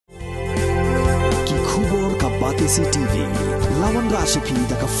CCTV, Lawan Rashipi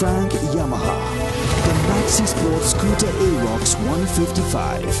Daka Frank Yamaha, the Maxi Sports Scooter Aerox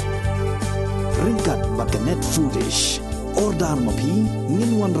 155. Ringkat Bakanet Foodish, Ordar Mapi,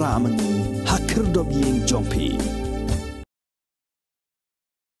 Ninwan Ramani, Hakir Dobying Jompi.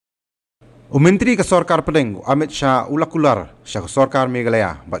 Menteri ke Sarkar Pedeng Amit Shah Kular Shah ke Sarkar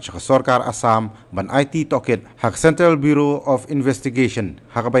Meghalaya bat Shah ke Sarkar Assam ban IT Tohkit hak Central Bureau of Investigation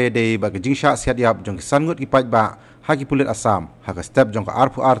hak bayade bag Jingshah Siat yap jong kisan Ngut ipat ba hak pulit Assam hak step jong ke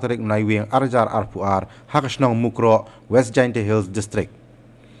RPR tarik menai wing arjar RPR hak snong Mukroh West Giant Hills District.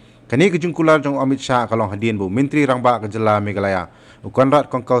 Kani ke Kular jong Amit Shah kalong hadien bu Menteri rangba ke Jela Meghalaya Ukonrat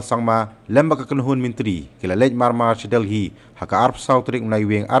kongkal sangma lemba ke kenhun menteri kila lej marmar Delhi haka arp sautrik menai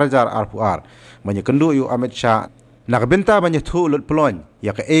wing arjar RPR menyekendu yu Amit Shah nak benta banyak thu lut pelon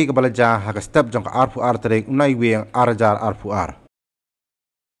ya ke ke balaja haka step jong ke RPR tarik menai wing arjar RPR.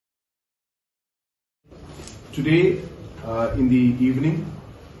 Today in the evening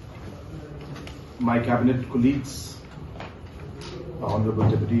my cabinet colleagues, Honorable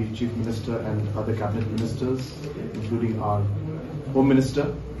Deputy Chief Minister and other cabinet ministers, including our Home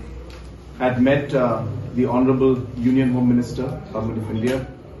Minister, had met the Honorable Union Home Minister, Government of India,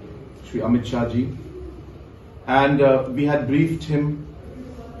 Shri Amit Shah ji, and we had briefed him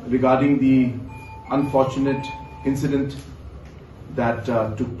regarding the unfortunate incident that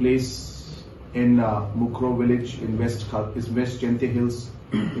took place in Mukroh village in West Giant Hills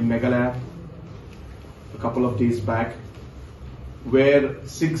in Meghalaya a couple of days back, where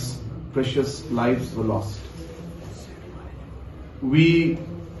 6 precious lives were lost. We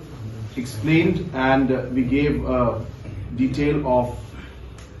explained and we gave a detail of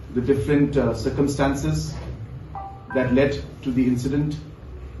the different circumstances that led to the incident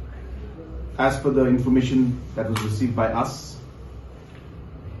as per the information that was received by us.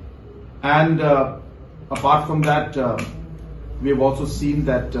 And apart from that, we have also seen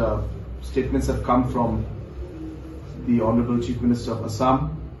that statements have come from the Honorable Chief Minister of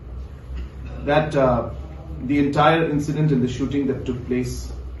Assam that the entire incident and the shooting that took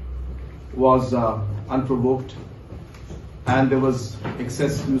place was unprovoked and there was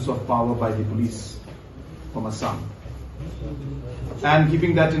excess use of power by the police from Assam. And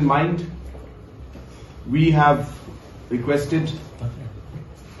keeping that in mind, we have requested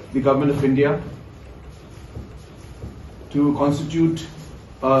the Government of India to constitute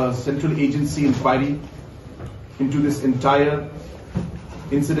a central agency inquiry into this entire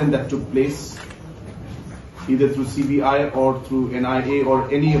incident that took place, either through CBI or through NIA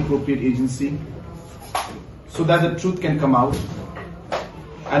or any appropriate agency, so that the truth can come out,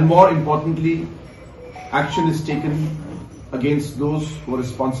 and more importantly, action is taken against those who are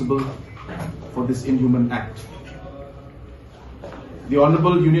responsible for this inhuman act. The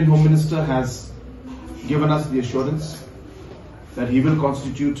Honorable Union Home Minister has given us the assurance that he will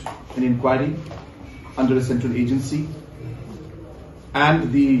constitute an inquiry under a central agency,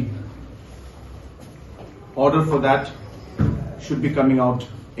 and the order for that should be coming out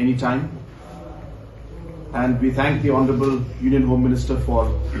anytime. And we thank the Honorable Union Home Minister for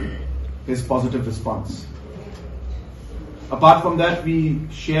his positive response. Apart from that, we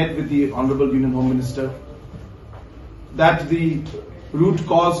shared with the Honorable Union Home Minister that the root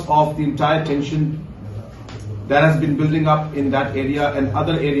cause of the entire tension that has been building up in that area and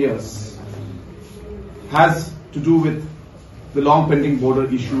other areas has to do with the long pending border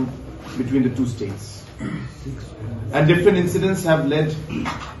issue between the two states. And different incidents have led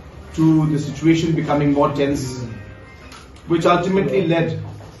to the situation becoming more tense, which ultimately led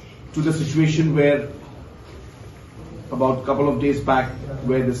to the situation where about a couple of days back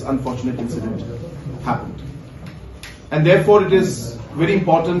where this unfortunate incident happened. And therefore it is very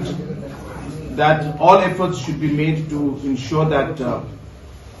important that all efforts should be made to ensure that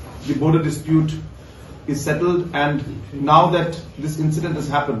the border dispute is settled, and now that this incident has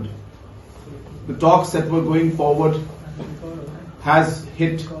happened, the talks that were going forward has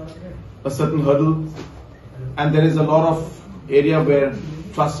hit a certain hurdle, and there is a lot of area where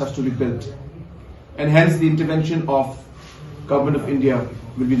trust has to be built, and hence the intervention of Government of India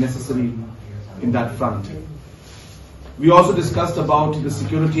will be necessary in that front. We also discussed about the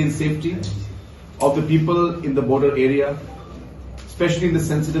security and safety of the people in the border area, especially in the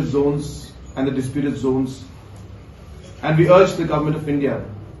sensitive zones and the disputed zones, and we urged the Government of India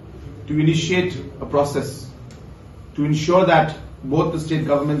to initiate a process to ensure that both the state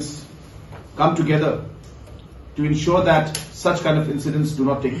governments come together to ensure that such kind of incidents do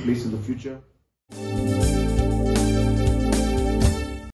not take place in the future.